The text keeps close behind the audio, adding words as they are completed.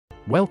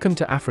Welcome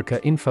to Africa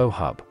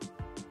Infohub.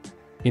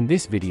 In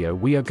this video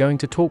we are going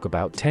to talk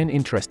about 10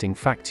 interesting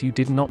facts you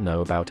did not know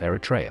about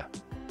Eritrea.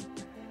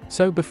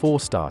 So before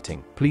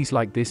starting, please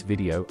like this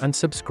video and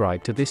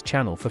subscribe to this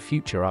channel for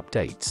future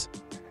updates.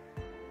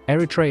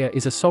 Eritrea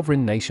is a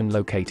sovereign nation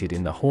located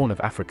in the Horn of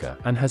Africa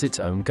and has its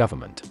own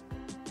government.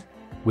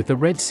 With the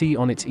Red Sea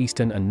on its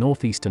eastern and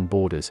northeastern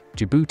borders,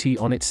 Djibouti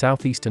on its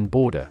southeastern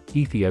border,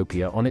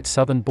 Ethiopia on its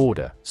southern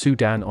border,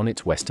 Sudan on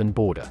its western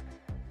border.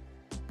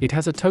 It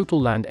has a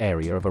total land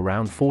area of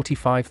around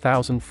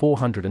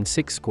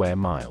 45,406 square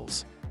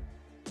miles.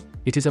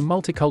 It is a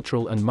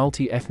multicultural and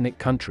multi-ethnic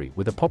country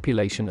with a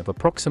population of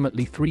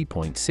approximately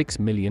 3.6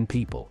 million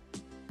people.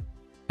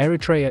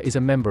 Eritrea is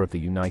a member of the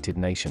United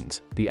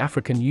Nations, the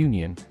African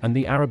Union, and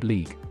the Arab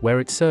League, where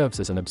it serves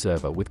as an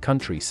observer with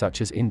countries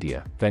such as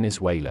India,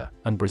 Venezuela,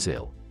 and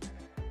Brazil.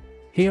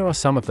 Here are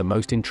some of the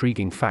most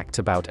intriguing facts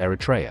about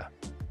Eritrea.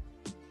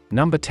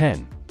 Number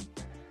 10.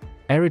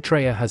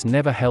 Eritrea has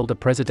never held a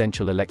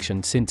presidential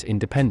election since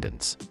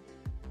independence.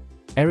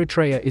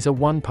 Eritrea is a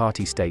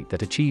one-party state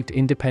that achieved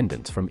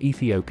independence from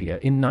Ethiopia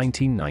in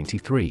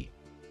 1993.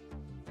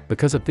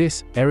 Because of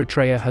this,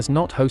 Eritrea has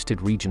not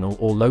hosted regional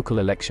or local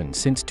elections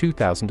since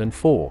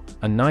 2004,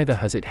 and neither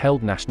has it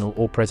held national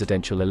or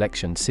presidential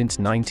elections since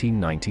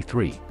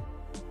 1993.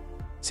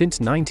 Since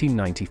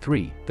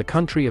 1993, the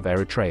country of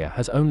Eritrea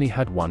has only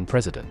had one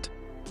president.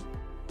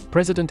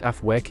 President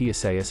Afwerki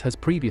Isaias has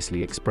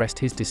previously expressed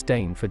his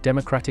disdain for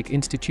democratic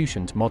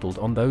institutions modeled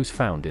on those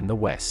found in the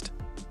West.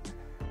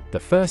 The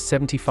first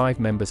 75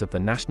 members of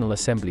the National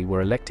Assembly were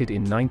elected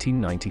in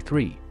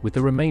 1993, with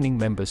the remaining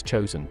members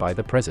chosen by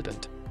the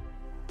president.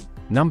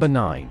 Number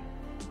 9.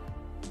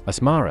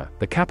 Asmara,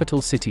 the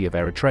capital city of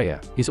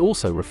Eritrea, is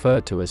also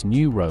referred to as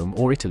New Rome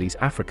or Italy's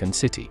African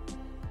city.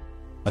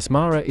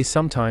 Asmara is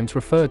sometimes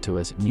referred to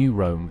as New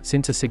Rome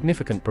since a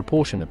significant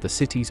proportion of the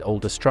city's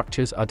older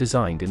structures are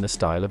designed in the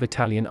style of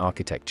Italian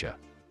architecture.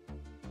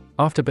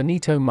 After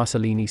Benito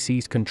Mussolini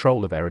seized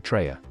control of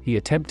Eritrea, he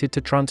attempted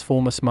to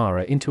transform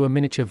Asmara into a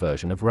miniature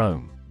version of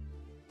Rome.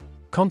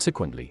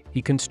 Consequently,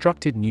 he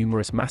constructed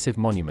numerous massive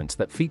monuments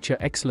that feature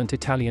excellent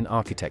Italian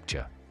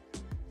architecture.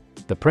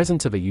 The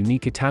presence of a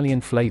unique Italian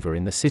flavor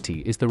in the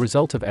city is the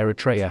result of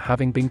Eritrea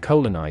having been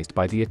colonized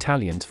by the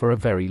Italians for a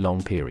very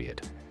long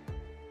period.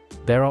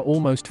 There are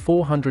almost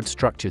 400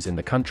 structures in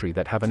the country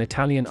that have an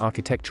Italian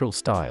architectural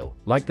style,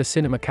 like the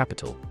cinema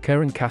capital,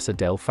 Keren Casa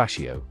del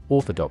Fascio,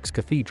 Orthodox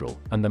Cathedral,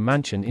 and the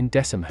mansion in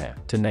Decemher,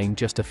 to name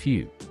just a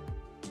few.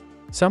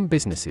 Some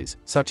businesses,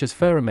 such as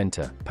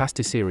Ferramenta,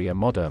 Pasticceria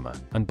Moderna,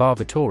 and Bar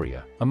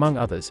Vittoria, among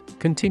others,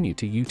 continue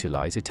to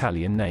utilize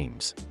Italian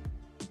names.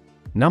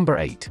 Number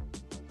 8.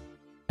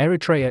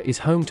 Eritrea is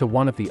home to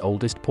one of the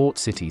oldest port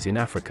cities in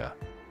Africa.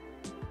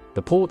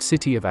 The port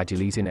city of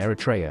Agilis in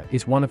Eritrea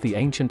is one of the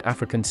ancient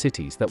African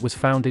cities that was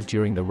founded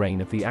during the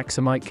reign of the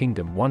Aksumite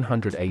Kingdom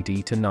 100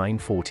 AD to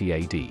 940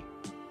 AD.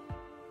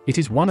 It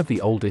is one of the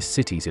oldest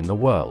cities in the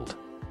world.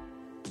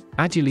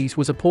 Agilis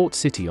was a port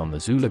city on the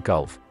Zula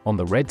Gulf, on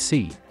the Red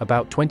Sea,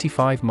 about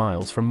 25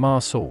 miles from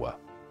Marsawa.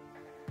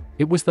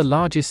 It was the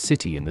largest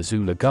city in the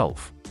Zula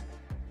Gulf.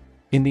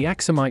 In the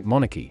Aksumite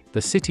monarchy,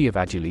 the city of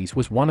Agilis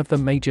was one of the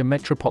major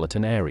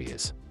metropolitan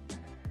areas.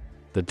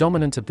 The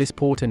dominance of this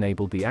port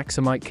enabled the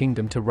Aksumite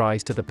kingdom to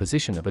rise to the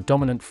position of a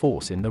dominant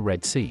force in the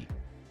Red Sea.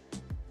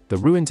 The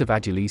ruins of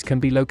Agilis can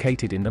be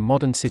located in the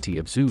modern city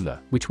of Zula,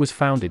 which was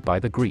founded by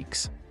the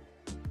Greeks.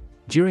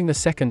 During the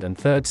 2nd and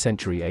 3rd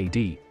century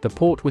AD, the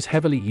port was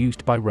heavily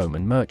used by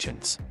Roman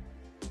merchants.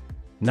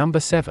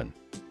 Number 7.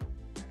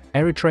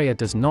 Eritrea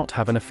does not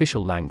have an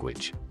official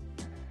language.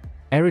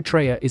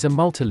 Eritrea is a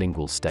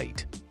multilingual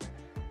state.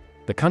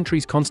 The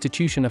country's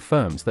constitution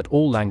affirms that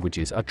all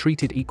languages are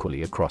treated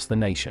equally across the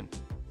nation.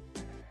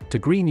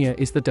 Tigrinya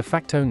is the de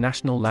facto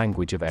national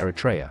language of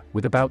Eritrea,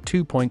 with about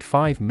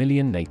 2.5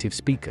 million native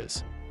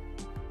speakers.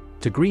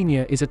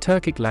 Tigrinya is a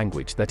Turkic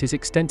language that is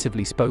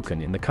extensively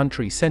spoken in the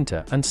country's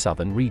center and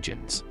southern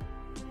regions.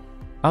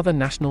 Other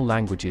national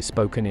languages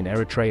spoken in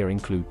Eritrea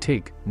include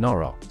Tig,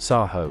 Noro,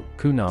 Saho,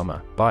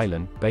 Kunama,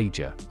 Bailan,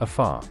 Beja,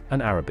 Afar,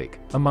 and Arabic,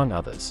 among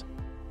others.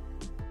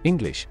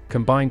 English,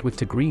 combined with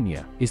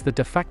Tigrinya, is the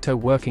de facto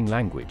working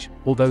language,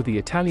 although the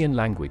Italian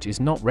language is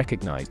not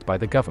recognized by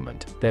the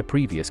government, their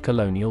previous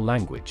colonial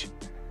language.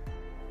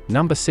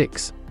 Number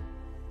 6.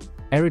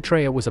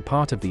 Eritrea was a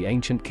part of the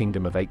ancient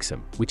kingdom of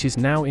Aksum, which is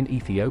now in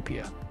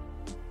Ethiopia.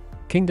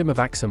 Kingdom of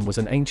Aksum was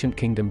an ancient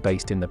kingdom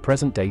based in the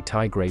present-day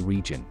Tigray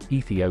region,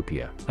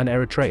 Ethiopia, and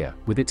Eritrea,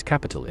 with its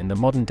capital in the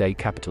modern-day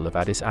capital of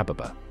Addis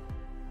Ababa.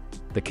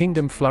 The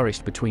kingdom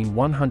flourished between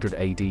 100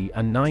 AD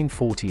and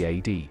 940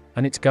 AD,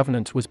 and its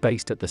governance was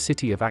based at the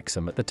city of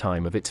Aksum at the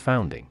time of its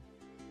founding.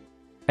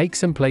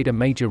 Aksum played a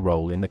major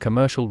role in the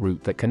commercial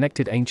route that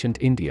connected ancient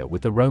India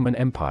with the Roman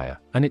Empire,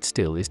 and it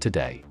still is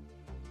today.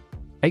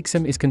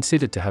 Aksum is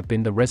considered to have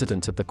been the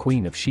residence of the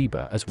Queen of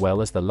Sheba as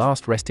well as the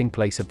last resting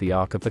place of the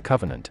Ark of the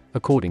Covenant,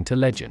 according to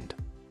legend.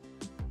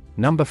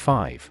 Number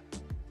 5.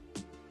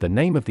 The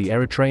name of the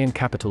Eritrean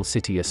capital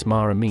city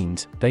Asmara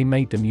means, "They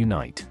made them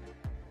unite."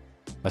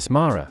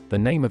 Asmara, the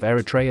name of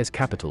Eritrea's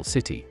capital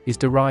city, is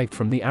derived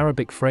from the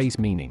Arabic phrase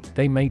meaning,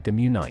 "they made them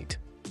unite."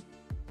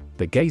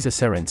 The Geza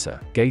Serensa,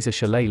 Geza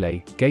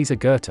Shalele, Geza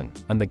Gurtan,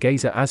 and the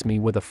Geza Azmi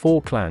were the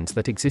four clans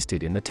that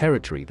existed in the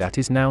territory that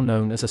is now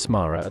known as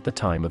Asmara at the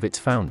time of its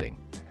founding.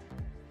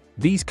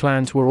 These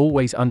clans were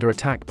always under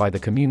attack by the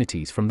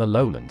communities from the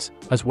lowlands,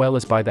 as well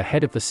as by the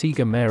head of the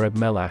Siga Mereb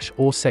Melash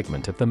or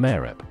segment of the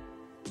Mereb.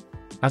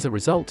 As a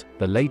result,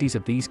 the ladies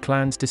of these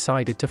clans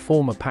decided to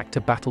form a pact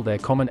to battle their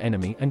common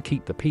enemy and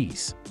keep the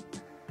peace.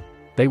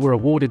 They were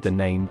awarded the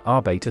name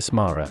Arbeit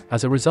Asmara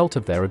as a result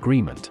of their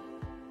agreement.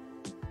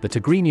 The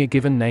Tigrinya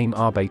given name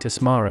Arbeit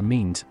Asmara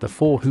means the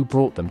four who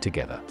brought them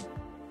together.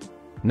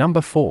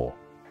 Number 4.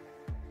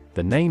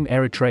 The name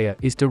Eritrea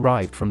is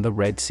derived from the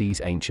Red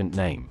Sea's ancient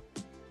name.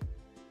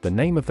 The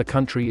name of the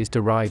country is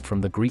derived from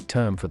the Greek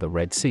term for the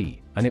Red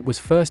Sea, and it was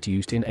first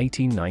used in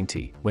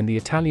 1890, when the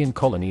Italian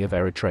colony of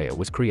Eritrea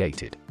was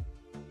created.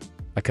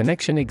 A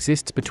connection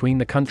exists between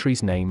the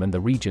country's name and the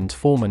region's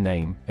former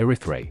name,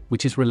 Eritrea,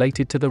 which is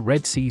related to the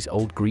Red Sea's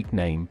Old Greek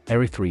name,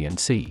 Erythraean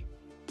Sea.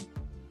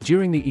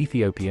 During the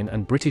Ethiopian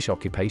and British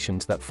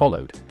occupations that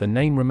followed, the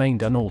name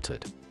remained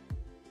unaltered.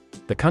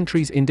 The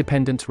country's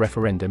independence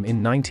referendum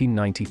in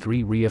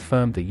 1993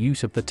 reaffirmed the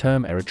use of the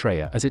term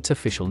Eritrea as its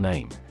official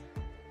name.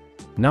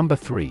 Number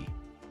 3.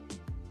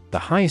 The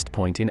highest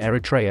point in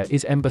Eritrea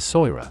is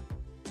Embasoira.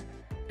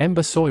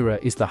 Embasoira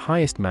is the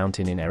highest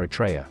mountain in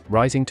Eritrea,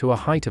 rising to a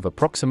height of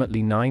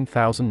approximately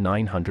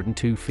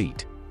 9,902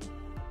 feet.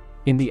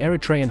 In the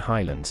Eritrean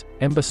highlands,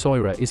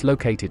 Embasoira is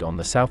located on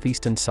the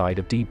southeastern side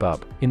of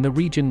Dibub, in the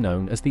region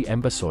known as the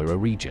Embasoira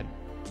region.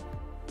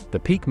 The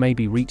peak may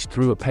be reached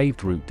through a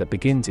paved route that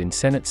begins in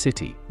Senat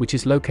City, which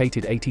is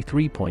located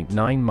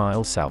 83.9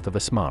 miles south of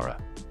Asmara.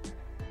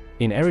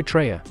 In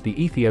Eritrea,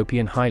 the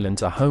Ethiopian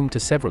highlands are home to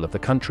several of the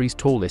country's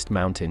tallest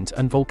mountains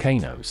and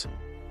volcanoes.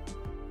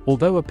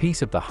 Although a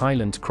piece of the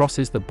highlands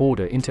crosses the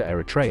border into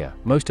Eritrea,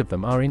 most of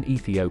them are in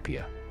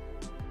Ethiopia.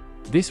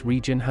 This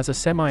region has a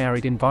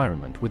semi-arid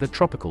environment with a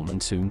tropical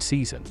monsoon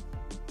season.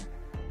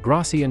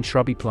 Grassy and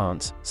shrubby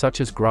plants, such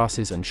as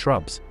grasses and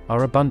shrubs,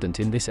 are abundant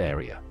in this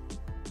area.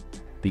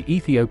 The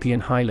Ethiopian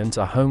highlands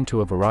are home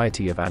to a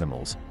variety of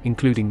animals,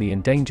 including the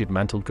endangered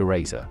mantled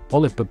geraza,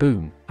 olive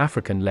baboon,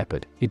 African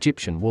leopard,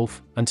 Egyptian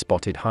wolf, and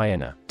spotted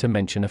hyena, to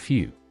mention a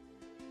few.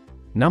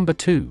 Number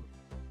 2.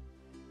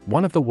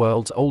 One of the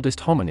world's oldest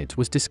hominids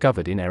was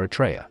discovered in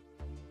Eritrea.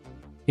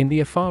 In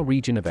the Afar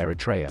region of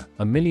Eritrea,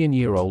 a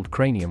million-year-old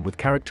cranium with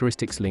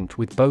characteristics linked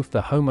with both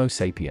the Homo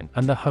sapien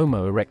and the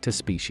Homo erectus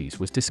species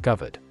was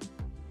discovered.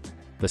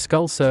 The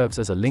skull serves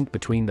as a link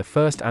between the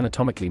first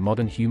anatomically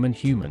modern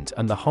humans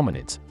and the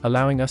hominids,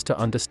 allowing us to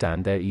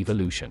understand their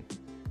evolution.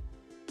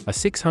 A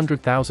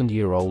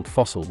 600,000-year-old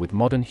fossil with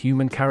modern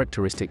human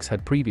characteristics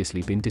had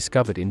previously been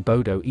discovered in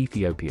Bodo,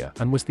 Ethiopia,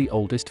 and was the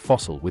oldest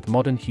fossil with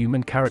modern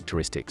human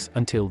characteristics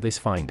until this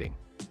finding.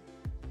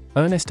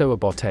 Ernesto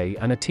Abote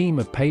and a team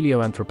of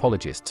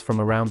paleoanthropologists from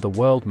around the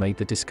world made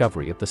the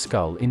discovery of the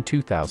skull in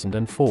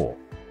 2004.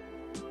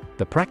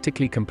 The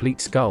practically complete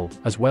skull,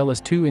 as well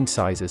as 2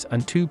 incisors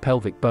and 2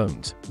 pelvic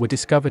bones, were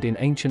discovered in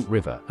ancient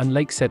river and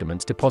lake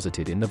sediments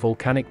deposited in the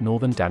volcanic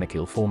Northern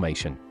Danakil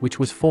Formation, which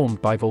was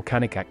formed by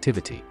volcanic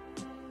activity.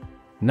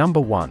 Number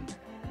 1.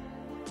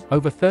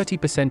 Over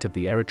 30% of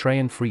the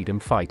Eritrean freedom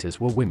fighters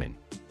were women.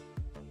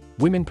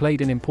 Women played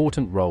an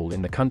important role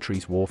in the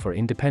country's war for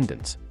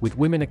independence, with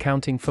women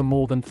accounting for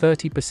more than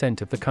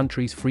 30% of the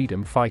country's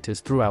freedom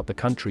fighters throughout the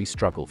country's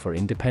struggle for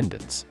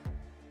independence.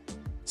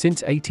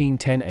 Since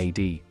 1810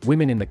 AD,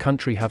 women in the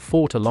country have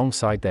fought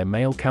alongside their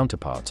male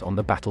counterparts on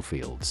the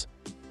battlefields.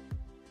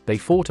 They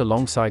fought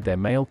alongside their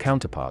male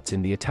counterparts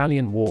in the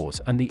Italian Wars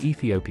and the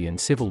Ethiopian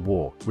Civil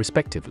War,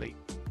 respectively.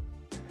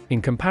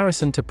 In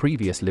comparison to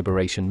previous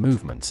liberation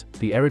movements,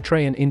 the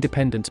Eritrean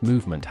independence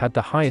movement had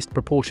the highest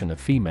proportion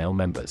of female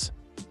members.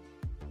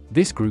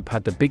 This group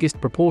had the biggest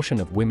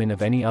proportion of women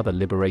of any other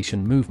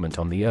liberation movement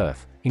on the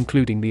earth,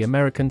 including the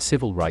American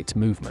Civil Rights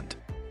Movement.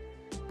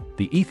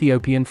 The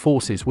Ethiopian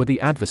forces were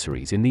the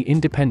adversaries in the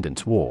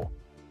independence war.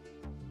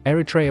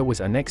 Eritrea was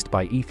annexed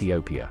by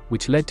Ethiopia,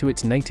 which led to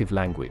its native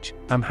language,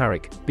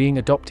 Amharic, being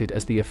adopted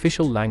as the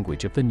official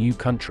language of the new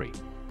country.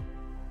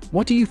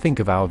 What do you think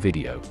of our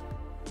video?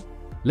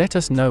 Let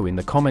us know in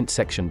the comment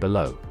section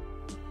below.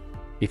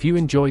 If you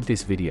enjoyed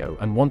this video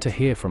and want to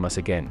hear from us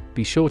again,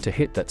 be sure to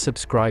hit that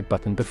subscribe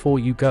button before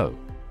you go.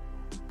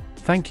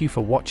 Thank you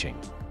for watching.